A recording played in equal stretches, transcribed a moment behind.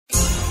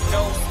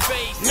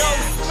space, no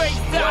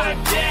space, not a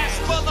dash,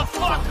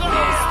 motherfucker.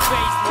 No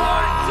space,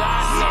 not a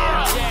dash, no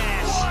dash.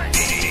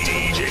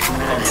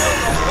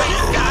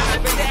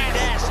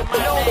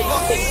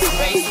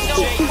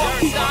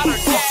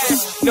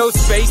 No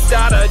space,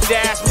 not a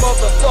dash,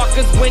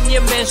 motherfuckers, when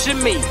you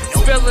mention me.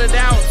 Spell it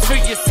out to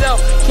yourself,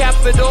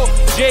 capital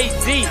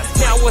JD.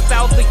 Now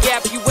without the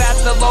gap, you add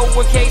the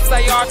lowercase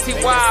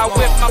I-R-T-Y.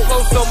 With my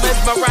flow so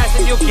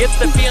mesmerizing, you'll get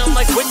the feeling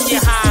like when you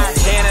hide.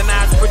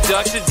 Canonized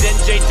Productions and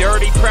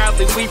JDirty,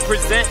 proudly we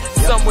present.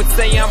 Some would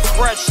say I'm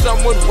fresh,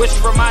 some would wish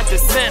for my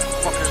descent.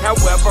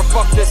 However,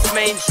 fuck this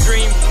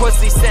mainstream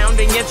pussy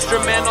sounding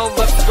instrumental.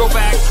 Let's go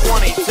back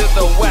 20 to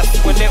the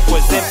west when it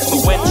was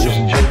influential.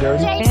 Isn't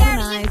JDirty?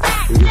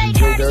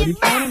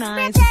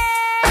 Canonized.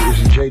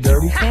 Isn't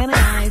JDirty?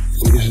 Canonized.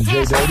 Isn't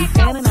JDirty?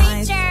 Canonized.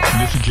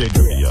 This is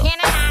JDirty, yo.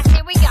 Canonized,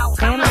 here we go.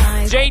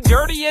 Canonized.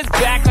 JDirty is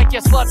back like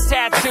your slut's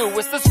tattoo.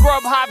 It's the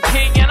Scrub Hop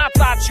King, and I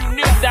thought you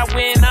knew that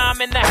when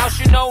I'm in the house,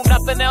 you know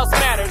nothing else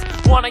matters.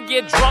 Wanna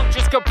get drunk,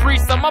 just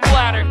caprice on my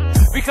bladder.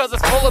 Because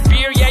it's full of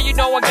beer, yeah, you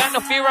know I got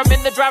no fear. I'm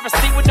in the driver's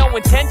seat with no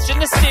intention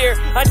to steer.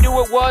 I knew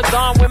it was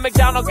on when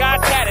McDonald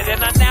got tatted,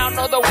 and I now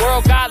know the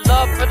world got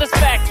love for this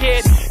fat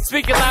kid.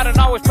 Speaking loud and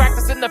always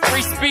practicing the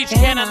free speech.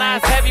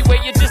 Canonized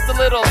heavyweight, you're just a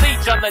little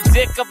leech on the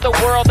dick of the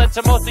world and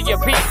to most of your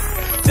peeps.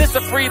 This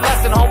a free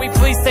lesson, homie,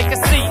 please take a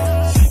seat.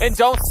 And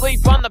don't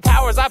sleep on the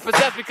powers I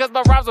possess, because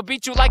my rhymes will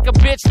beat you like a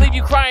bitch, leave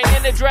you crying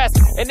in a dress.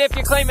 And if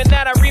you're claiming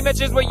that a rematch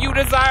is what you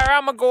desire,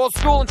 I'ma go old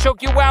school and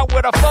choke you out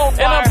with a phone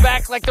wire. And I'm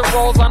back like the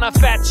rolls on a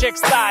fat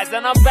chick's thighs,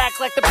 and I'm back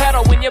like the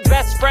pedal when your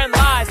best friend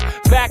lies.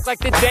 Back like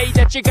the day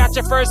that you got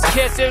your first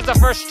kiss. Here's the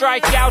first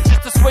strikeout,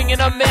 just a swing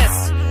and a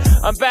miss.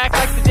 I'm back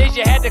like the days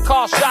you had to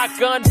call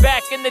shotgun.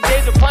 Back in the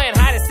days where playing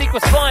hide and seek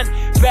was fun.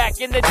 Back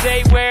in the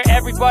day where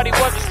everybody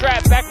was a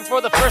strap. Back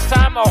before the first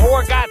time a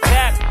whore got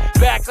tapped.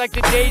 Back like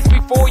the days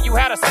before you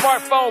had a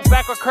smartphone.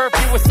 Back where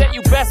curfew was set,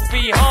 you best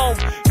be home.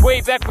 Way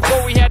back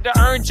before we had to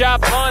earn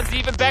job funds.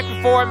 Even back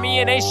before me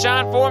and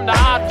A-Shine formed the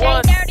odd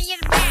ones. JDirty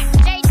is back,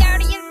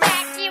 JDirty is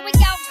back. Here we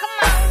go, come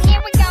on,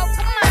 here we go,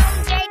 come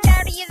on.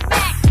 JDirty is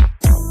back.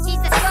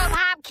 He's the Scrub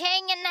Hop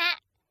King and that.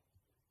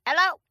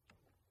 Hello?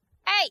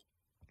 Hey!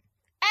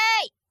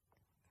 Hey!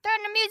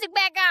 Turn the music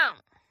back on.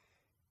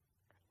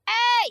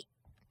 Hey!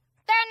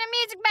 Turn the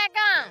music back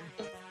on.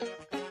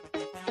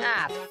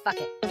 Ah, fuck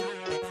it.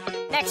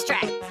 Next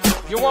track.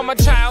 You are my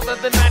child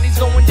of the 90s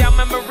going down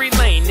memory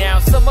lane. Now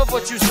some of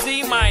what you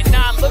see might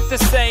not look the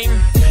same.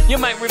 You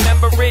might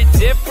remember it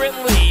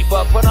differently,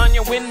 but put on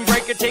your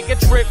windbreaker, take a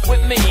trip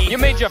with me. You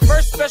made your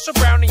first special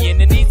brownie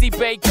in an easy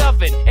bake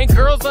oven, and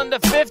girls under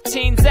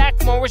 15, Zach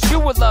Morris, you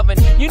were loving.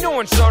 You knew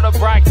and showed up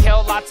brought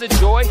Kel lots of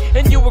joy,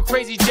 and you were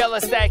crazy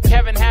jealous that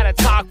Kevin had a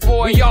talk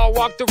boy. We all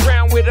walked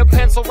around with a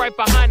pencil right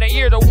behind our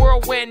ear. The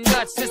world went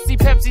nuts to see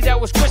Pepsi that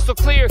was crystal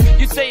clear.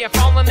 You'd say you're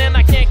falling and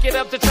I can't get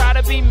up to try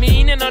to be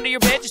mean, and under your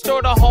bed you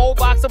stored a whole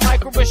box of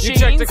micro machines. You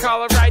checked the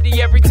caller ID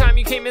every time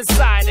you came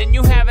inside, and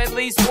you have at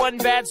least one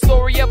bad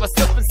story of a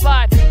slip and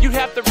slide. You'd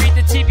have to read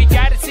the TV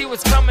guide to see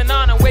what's coming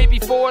on, and way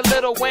before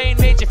Lil Wayne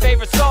made your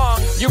favorite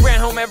song. You ran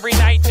home every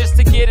night just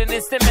to get an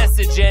instant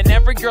message, and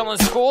every girl in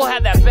school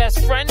had that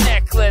best friend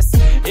necklace.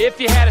 If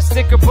you had a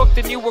sticker book,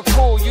 then you were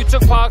cool. You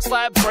took pog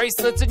slap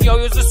bracelets and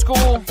yo-yos to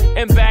school.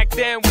 And back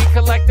then we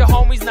collected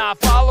homies, not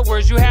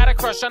followers. You had a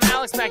crush on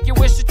Alex Mack, you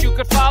wished that you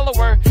could follow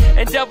her.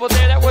 And Double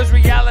Dare, that was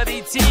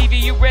reality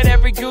TV. You read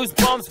every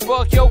Goosebumps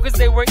book, yo, cause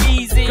they were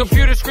easy.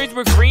 Computer screens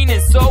were green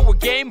and so were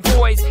Game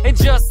Boys. And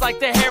just like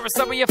the hair of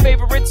some of your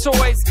favorite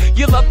toys,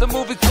 you loved the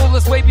movie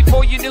Clueless way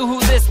before you knew who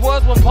this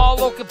was. When Paul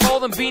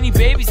Oakenfold and Beanie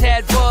Babies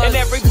had buzz. And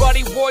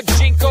everybody wore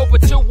Jinko,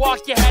 but to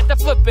walk you had to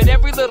flip it.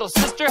 Every little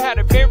sister had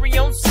her very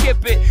own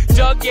Skip It.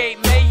 Doug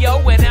ate Mayo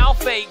and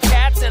Alf ate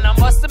cats, and I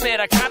must admit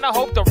I kinda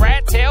hope the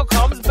rat tail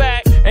comes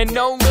back. And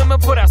No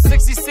Limit put out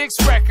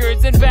 66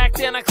 records, and back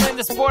then I claimed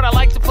the sport I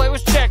liked to play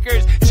was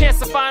checkers. Chance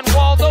to find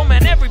Waldo,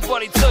 man,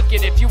 everybody took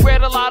it. If you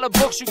read a lot of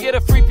books, you get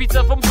a free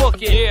pizza from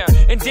Book It. Yeah.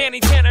 And Danny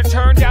Tanner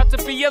turned out to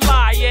be a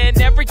liar,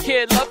 and every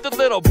kid loved the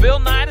little Bill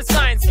Nye the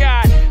Science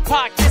Guy.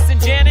 Pac kissing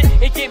Janet,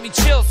 it gave me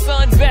chills,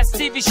 son. Best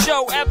TV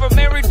show ever,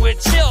 Married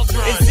with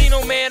Children.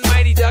 Encino Man,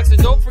 Mighty Ducks,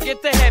 and don't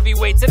forget the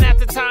heavyweights. And at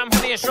the time,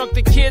 Honey, I Shrunk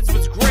the Kids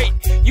was great.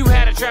 You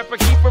had a trapper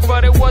keeper,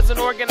 but it wasn't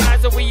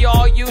organizer. We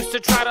all used to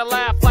try to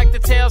laugh like the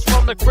Tales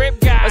from the Crib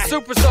guy. A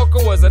super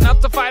soaker was enough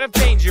to fight off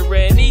danger,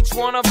 and each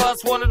one of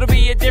us wanted to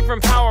be a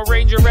different Power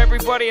Ranger.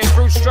 Everybody had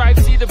fruit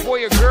stripes, either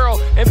boy or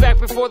girl. And back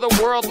before the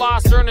world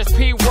lost Ernest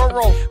P.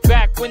 Worrell.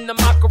 Back when the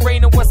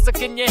Macarena was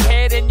stuck in your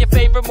head, and your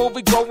favorite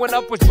movie growing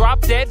up was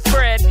Drop Dead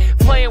Fred.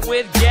 Playing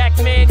with Gak,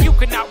 man, you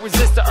could not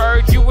resist the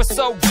urge. You were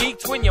so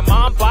geeked when your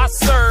mom bought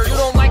Surge. You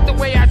don't like the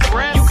way I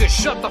dress? You can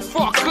shut the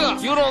fuck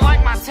up. You don't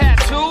like my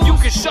tattoos? You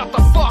can shut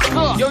the fuck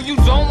up. Yo, you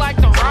don't like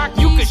the Rock?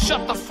 You can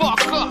shut the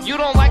fuck up. You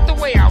don't like the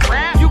way I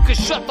rap? You can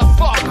shut the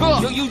fuck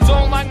up. Yo, you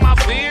don't like my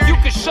beard? You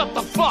can shut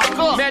the fuck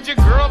up. Mad your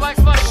girl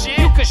likes my shit?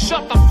 You can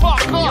shut the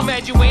fuck up. You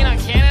mad you ain't on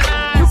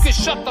Canonized? You can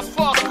shut the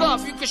fuck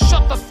up. You can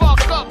shut the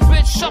fuck up,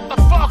 bitch, shut the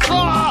fuck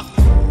up.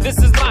 This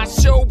is my shit.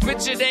 your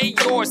bitch, it ain't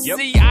yours.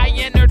 See, I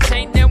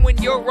entertain them when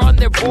you're on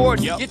their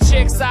board. Your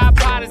chick's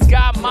iPod has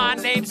got my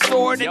name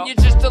stored, and you're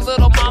just a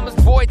little mama's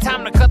boy,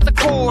 time to cut the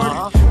cord.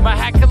 My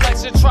hat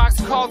collection trucks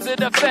calls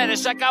it a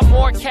fetish. I got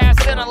more cash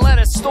than a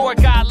lettuce store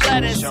got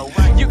lettuce.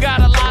 You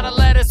got a lot of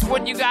lettuce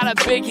when you got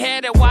a big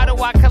head, and why do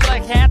I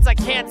collect hats? I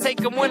can't take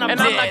them when I'm dead.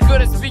 I'm not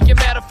good at speaking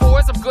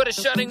metaphors, I'm good at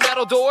shutting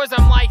metal doors.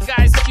 I'm like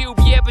Ice Cube,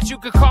 yeah, but you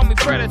could call me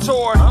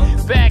Predator.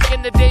 Back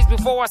in the days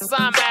before I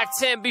signed Mac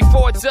 10,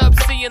 before Dub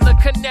C and the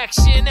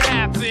connection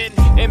happened.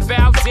 And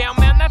Bow Down,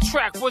 man, that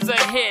track was a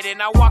hit,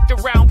 and I walked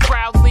around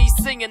proudly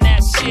singing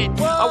that shit.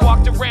 I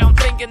walked around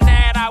thinking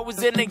that I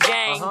was in the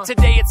gang.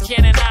 Today it's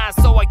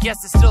canonized, so I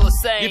guess it's still the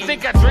same. You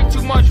think I drink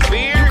too much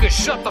beer? You can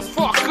shut the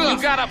fuck up.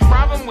 You got a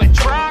problem with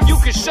drugs? You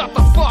can shut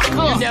the fuck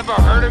up. You never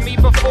heard of me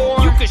before?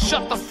 You can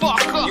shut the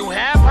fuck up. You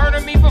have heard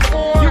of me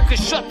before? You can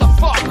shut the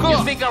fuck up.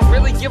 You think I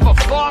really give a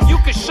fuck? You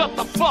can shut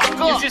the fuck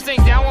up. You just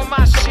ain't down with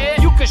my shit?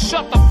 You can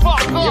shut the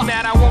fuck up. You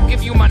mad I won't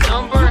give you my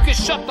number? You can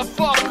shut the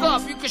fuck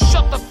up. You can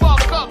shut the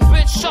fuck up,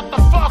 bitch. Shut the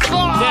fuck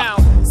up. Now,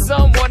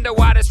 some wonder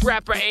why this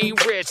rapper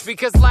ain't rich,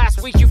 because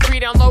last week you free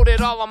downloaded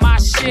all of my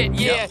shit,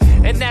 yeah.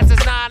 And that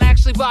does not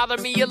actually bother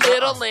me a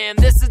little, and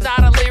this is not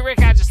a lyric,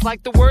 I just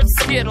like the word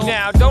skittle.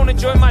 Now, don't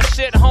enjoy my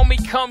shit,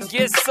 homie, come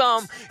get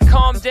some.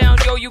 Calm down,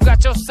 yo, you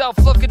got yourself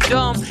looking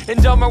dumb.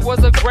 And Dumber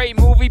was a great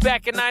movie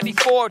back in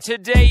 '94.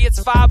 Today it's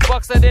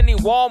 $5 at any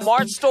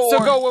Walmart store. So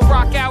go and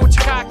rock out with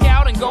your cock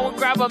out, and go and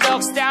grab a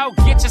milk stout.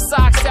 Get your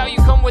socks out, you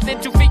come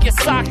within 2 feet, you're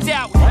socked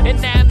out. And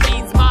that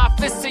means my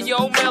fist to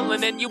your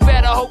melon, and you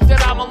better hope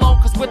that I'm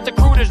alone, cause with the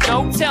crew there's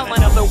no telling.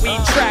 Another weed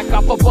track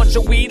off a bunch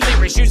of weed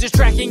lyrics. Use this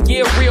track and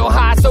get real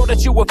high so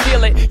that you will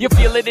feel it. You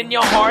feel it in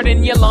your heart,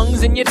 in your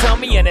lungs, in your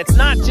tummy, and it's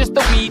not just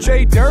the weed.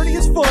 JDirty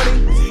is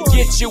funny.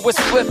 Get you a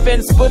spliff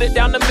and split it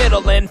down the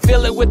middle, and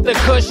fill it with the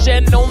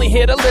cushion, only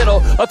hit a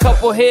little. A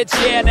couple hits,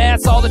 yeah,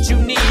 that's all that you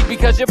need,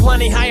 because you're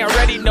plenty high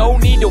already, no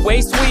need to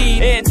waste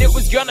weed. And it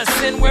was gonna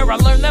sin where I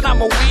learned that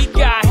I'm a weed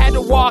guy. Had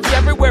to walk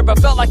everywhere, but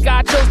felt like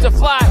I chose to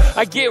fly.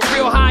 I get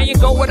real high and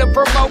go with a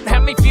promote,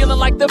 have me feeling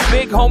like the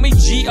big homie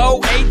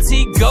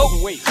G-O-A-T,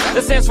 GOAT.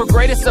 That stands for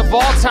greatest of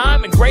all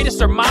time, and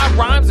greatest are my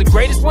rhymes, and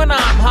greatest when I'm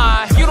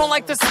high. If you don't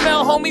like the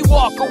smell, homie,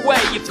 walk away.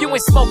 If you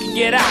ain't smoking,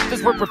 get out,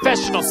 cause we're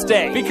professionals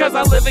stay. Because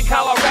I live in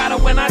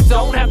Colorado when I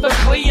don't have to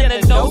flee, and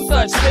there's no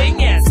such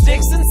thing as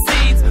sticks and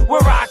seeds.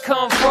 Where I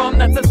come from,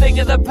 that's a thing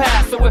of the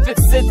past, so if it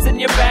sits in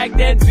your bag,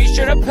 then be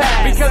sure to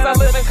pass. Because I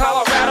live in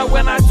Colorado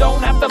when I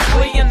don't have to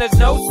flee, and there's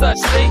no such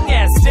thing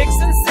as sticks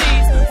and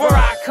seeds. Where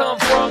I come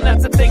from,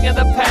 that's a thing of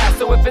the past,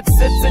 so if it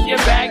sits in your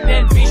bag,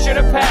 then be sure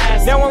to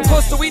pass. Now I'm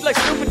close to weed like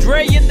Snoop and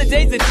Dre in the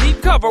days of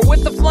deep cover.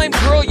 With the flame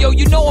girl, yo,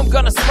 you know I'm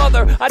gonna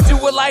smother. I do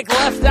it like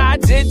Left Eye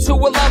did to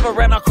a lover,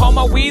 and I call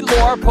my weed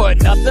Laura,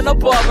 put nothing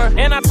above her.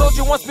 And I told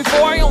you once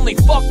before, I only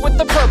fuck with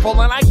the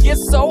purple, and I get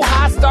so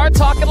high, start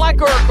talking like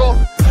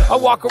Urkel. I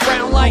walk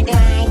around like,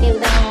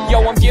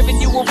 yo, I'm giving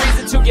you a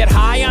reason to get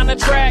high on the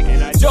track.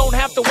 Don't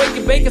have to wake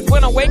and bake, cause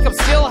when I wake I'm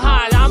still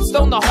high. I'm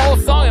stoned the whole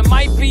song, it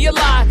might be a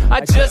lie.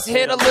 I just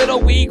hit a little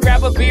weed,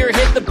 grab a beer,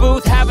 hit the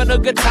booth, having a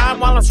good time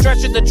while I'm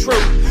stretching the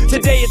truth.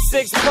 Today it's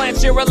 6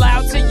 plants you're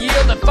allowed to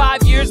yield. In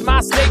 5 years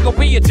my state will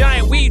be a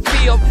giant weed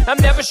field. I'm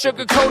never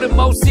sugarcoated,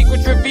 most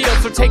secrets revealed.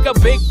 So take a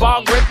big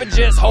bong rip and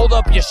just hold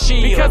up your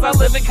shield. Because I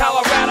live in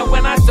Colorado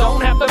when I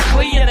don't have to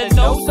flee, and there's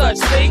no such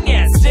thing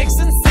as sticks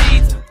and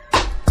seeds.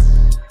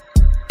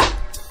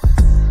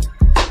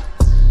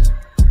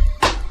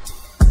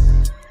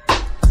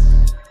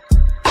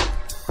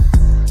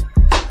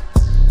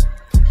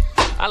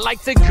 I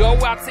like to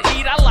go out to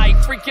eat, I like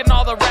freaking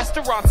all the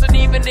restaurants. And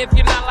even if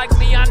you're not like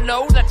me, I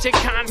know that you're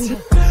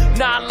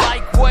not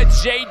like what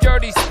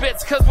JDirty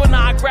spits. Cause when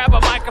I grab a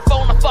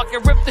microphone, I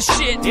fucking rip the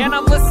shit. And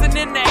I'm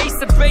listening to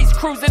Ace of Base,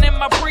 cruising in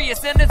my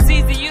Prius. And it's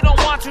easy, you don't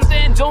want to,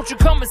 then don't you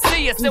come and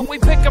see us. Then we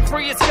pick a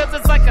Prius cause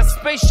it's like a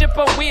spaceship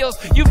on wheels.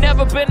 You've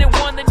never been in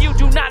one, then you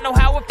do not know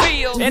how it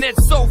feels. And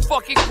it's so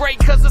fucking great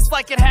cause it's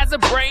like it has a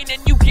brain.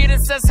 And you get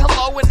it, says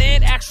hello, and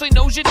it actually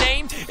knows your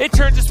name. It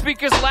turns the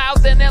speakers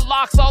loud, then it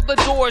locks all the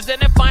doors.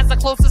 And it finds the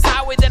closest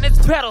highway, then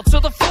it's pedal to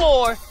the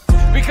floor.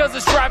 Because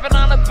it's driving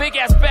on a big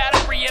ass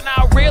battery, and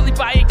I rarely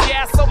buy it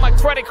gas, so my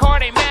credit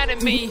card ain't mad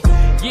at me.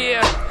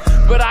 Yeah,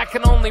 but I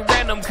can only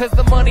rent them, cause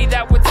the money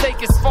that would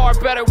take is far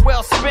better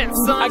well spent,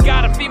 son. I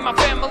gotta feed my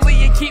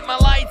family and keep my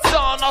lights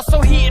on,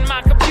 also heating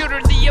my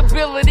computer, the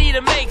ability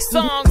to make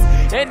songs.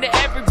 And to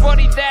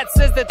everybody that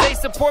says that they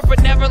support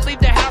but never leave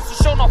their house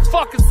to show no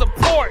fucking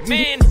support,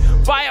 man,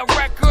 buy a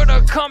record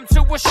or come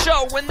to a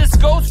show. And this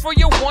goes for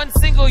your one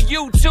single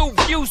YouTube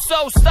view,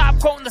 so stop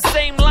quoting the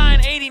same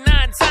line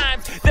 89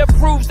 times. That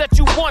proves that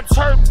you once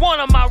heard one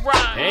of my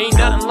rhymes. Ain't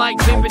nothing like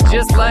pimpin',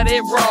 just let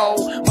it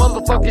roll.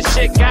 Motherfucking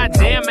shit,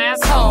 goddamn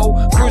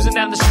asshole. Cruising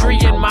down the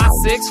street in my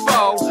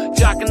 6'4",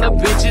 jocking the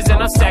bitches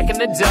and I'm stacking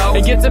the dough.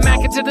 And get to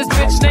mackin' to this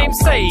bitch named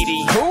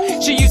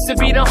Sadie. She used to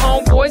be the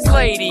homeboy's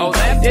lady.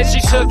 Then she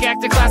shook,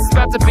 acting class,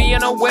 about to be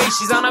in her way.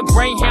 She's on a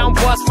Greyhound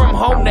bus from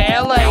home to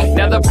LA.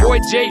 Now the boy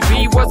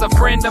JB was a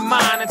friend of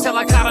mine, until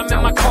I caught him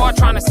in my car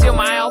trying to steal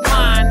my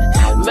Alpine.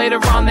 Later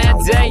on that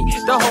day,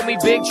 the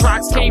homie Big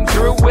Trox came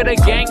through with a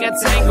gang of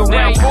Tangeray.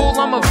 Now, fool,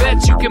 I'm a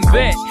vet, you can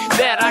bet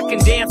that I can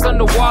dance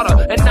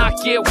underwater and not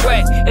get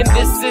wet. And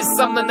this is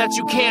something that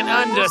you can't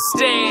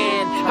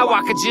understand, how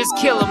I could just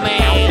kill a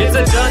man. It's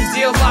a done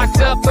deal,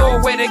 locked up, throw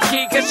away the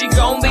key, cause she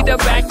gon' lead the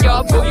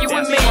backyard boogie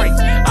with me.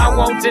 I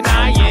won't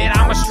deny it,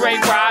 I'm a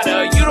straight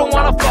rider, you don't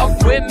wanna fuck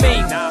with me.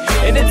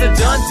 And it's a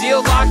done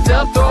deal, locked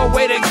up, throw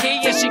away the key,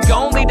 and she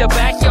gon' lead the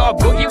backyard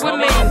boogie with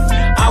me.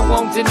 I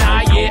won't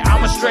deny it,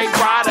 I'm a straight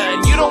rider,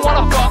 and you don't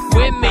wanna fuck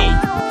with me.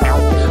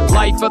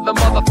 Life of the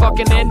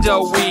motherfucking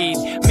endo weed.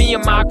 Me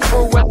and my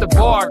crew at the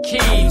bar key.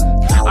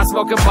 I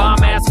smoking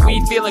bomb ass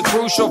weed, feeling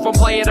crucial. From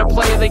player to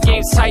player, the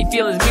game's tight,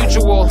 feelings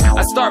mutual.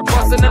 I start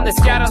busting and they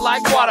scatter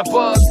like water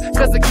bugs.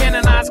 Cause the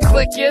canonized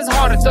click is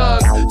harder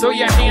thugs. Throw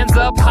your hands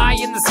up high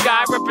in the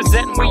sky,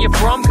 representing where you're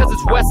from, cause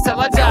it's west till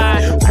I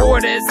die.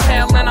 Bored as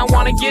hell and I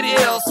wanna get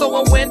ill, so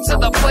I went to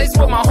the place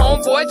where my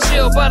homeboy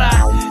chill. But I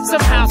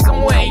somehow,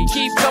 someway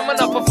keep coming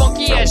up a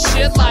funky ass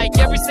shit like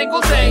every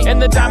single day.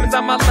 And the diamonds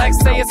on my legs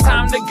say it's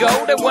time to go.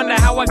 They wonder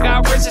how I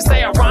got rich and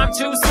say I rhyme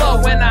too slow.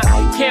 And I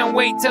can't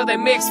wait till they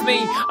mix me.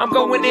 I'm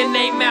going in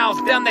their mouth,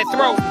 down their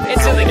throat,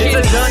 into the kidneys.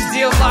 It's a done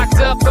deal, locked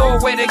up, throw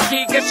away the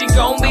key, cause she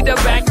gon' lead the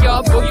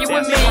backyard boogie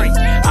with me.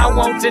 I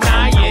won't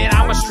deny it,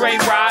 I'm a straight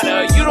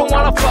rider, you don't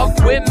wanna fuck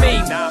with me.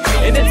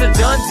 And it's a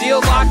done deal,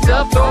 locked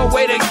up, throw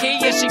away the key,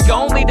 and she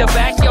gon' lead the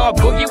backyard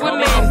boogie with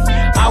me.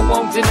 I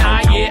won't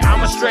deny it,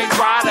 I'm a straight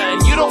rider,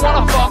 and you don't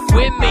wanna fuck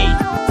with me.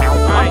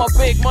 I'm a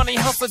big money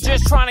hustler,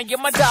 just trying to get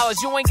my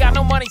dollars. You ain't got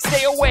no money,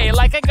 stay away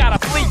like I got a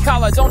flea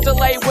collar. Don't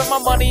delay with my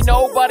money,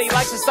 nobody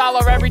likes a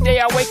dollar. Every day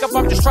I wake up,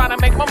 I'm just trying to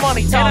make my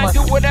money taller. And I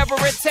do whatever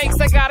it takes,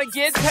 I gotta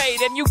get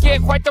paid. And you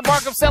get quite the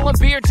mark of selling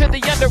beer to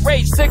the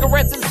underage.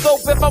 Cigarettes and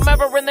soap if I'm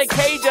ever in the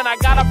cage. And I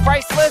got a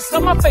price list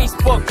on my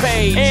Facebook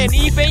page. And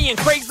eBay and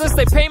Craigslist,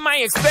 they pay my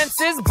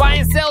expenses. Buy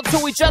and sell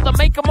to each other,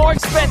 make them more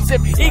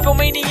expensive.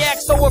 Egomaniac,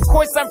 so of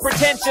course I'm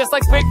pretentious.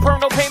 Like Big Perm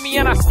don't pay me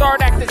and I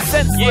start acting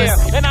senseless.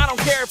 Yeah. And I don't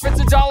care if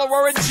it's $1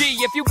 or a G.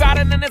 If you got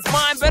it and it's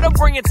mine, better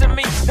bring it to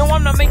me. No,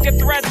 I'm not making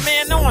threats,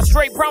 man. No, I'm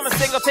straight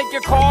promising. I'll take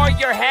your car,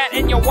 your hat,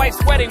 and your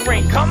wife's wedding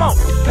ring. Come on,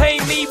 pay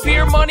me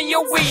beer, money,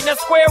 or weed. Now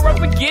square up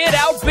and get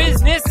out.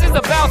 Business is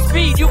about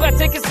speed. You got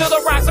tickets to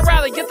the rocks, I'd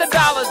rather get the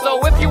dollars.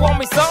 So if you want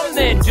me something,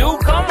 then dude,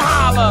 come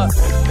holla.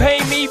 Pay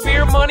me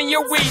beer, money,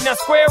 or weed. Now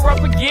square up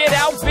and get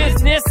out.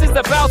 Business is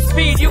about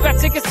speed. You got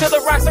tickets to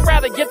the rocks, I'd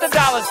rather get the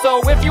dollars.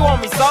 So if you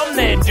want me something,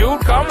 then dude,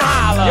 come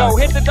holla. Yo,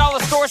 hit the dollar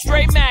store,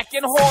 straight Mac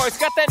and whores.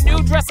 Got that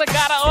new dress, I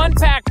gotta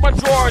unpack my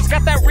drawers.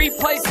 Got that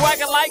replay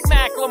swagger like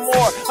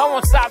Macklemore. I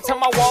won't stop till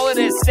my wallet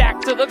is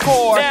stacked to the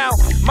core. Now,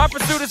 my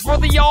pursuit is for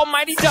the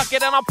almighty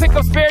ducat, and I'll pick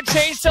up spare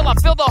change till I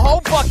fill the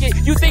whole bucket.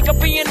 You think I'm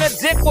being a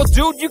dick? Well,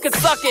 dude, you can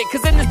suck it.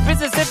 Cause in this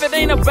business, if it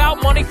ain't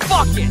about money,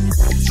 fuck it.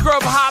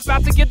 Scrub hop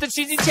out to get the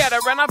cheesy cheddar,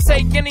 and I'll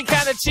take any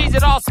kind of cheese,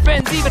 it all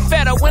spins even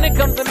better. When it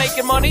comes to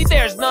making money,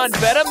 there's none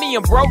better. Me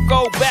and bro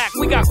go back,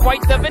 we got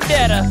quite the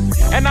vendetta.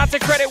 And not to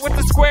credit with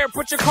the square,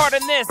 put your card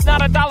in this.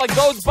 Not a dollar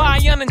goes by,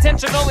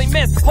 unintentionally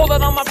missed. Hold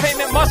it on my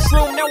payment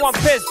mushroom, now I'm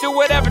pissed. Do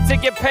whatever to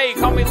get paid,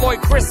 call me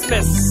Lloyd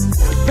Christmas.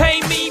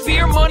 Pay me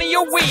beer, money,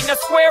 or weed. Now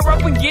square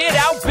up and get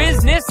out.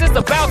 Business is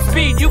about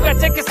speed. You got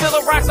tickets to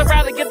the rocks, I'd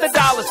rather get the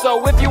dollar.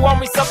 So if you want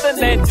me something,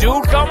 then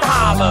dude, come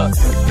holla.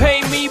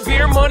 Pay me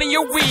beer, money,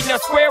 or weed. Now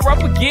square up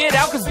and get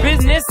out, cause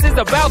business is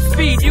about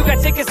speed. You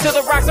got tickets to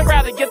the rocks, I'd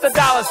rather get the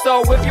dollar.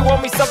 So if you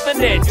want me something,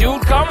 then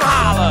dude, come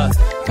holla.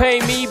 Pay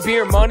me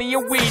beer, money,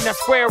 or weed. Now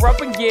square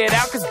up and get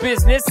out, cause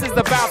business is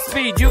about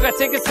speed. You got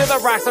tickets to the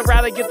rocks, I'd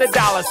rather get the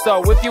dollar.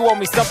 So if you want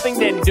me something,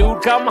 then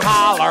dude, come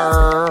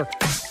holler.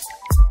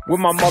 With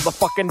my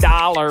motherfucking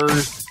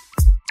dollars.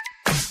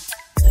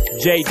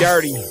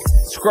 JDirty,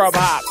 Scrub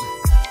Hop,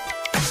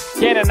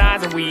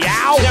 canonizing, we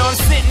out. Now I'm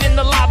sitting in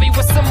the lobby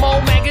with some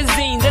old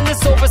magazines and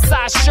this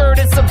oversized shirt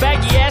and some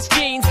baggy ass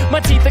jeans. My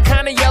teeth are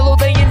kinda yellow,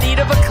 they in need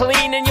of a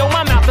clean. And yo,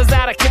 my mouth is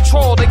out of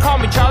control, they call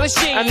me Charlie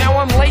Sheen. And now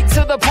I'm late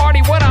to the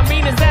party, what I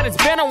mean is that it's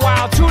been a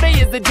while. Today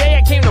is the day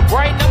I came to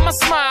brighten up my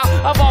smile.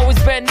 I've always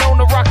been known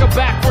to rock a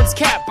backwards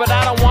cap, but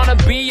I don't wanna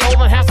be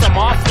old and have some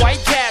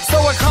off-white cap. So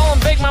I call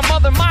and beg my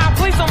mother, Ma,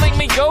 please don't make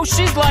me go.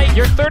 She's like,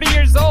 you're 30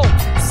 years old,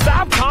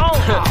 stop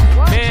calling.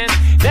 Man,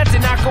 that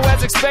did not go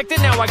as expected.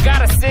 Now I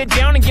gotta sit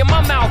down and get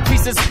my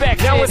mouthpiece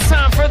inspected. Now it's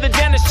time for the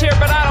dentist chair,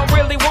 but I don't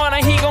really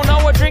wanna. He gon' know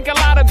I drink a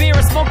lot of beer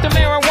and smoke the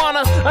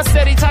marijuana. I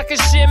said he talking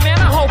shit, man,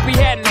 I hope he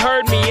hadn't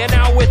heard me. And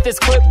now with this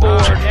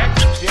clipboard,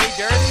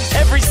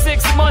 every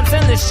 6 months,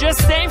 and this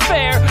just ain't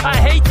fair. I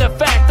hate the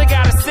fact I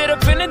gotta sit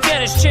up in a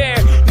dentist chair.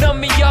 Numb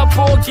me up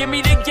or give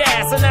me the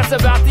gas, and that's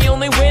about the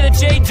only way that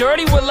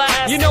JDirty will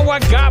last. You know I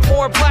got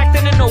more plaque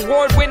than an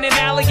award-winning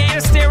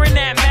alligator, staring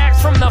at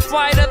Max from the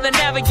flight of the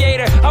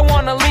Navigator. I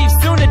wanna leave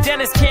soon, the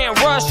dentist can't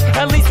rush.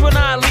 At least when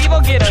I leave,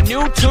 I'll get a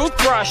new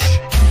toothbrush.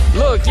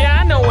 Look,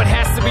 yeah, I know it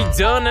has to be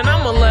done, and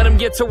I'ma let him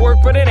get to work,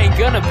 but it ain't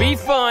gonna be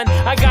fun.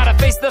 I gotta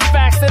face the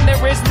facts, and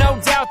there is no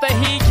doubt that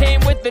he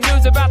came with the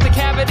news about the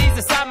cavities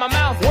inside my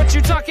mouth. What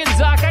you talking,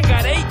 Doc? I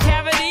got 8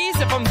 cavities.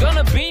 If I'm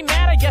gonna be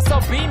mad, I guess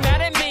I'll be mad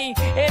at me.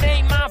 It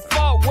ain't my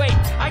fault. But wait,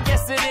 I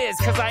guess it is,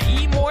 cause I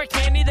eat more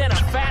candy than a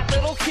fat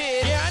little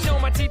kid. Yeah, I know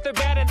my teeth are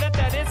bad and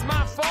that is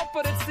my fault,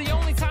 but it's the only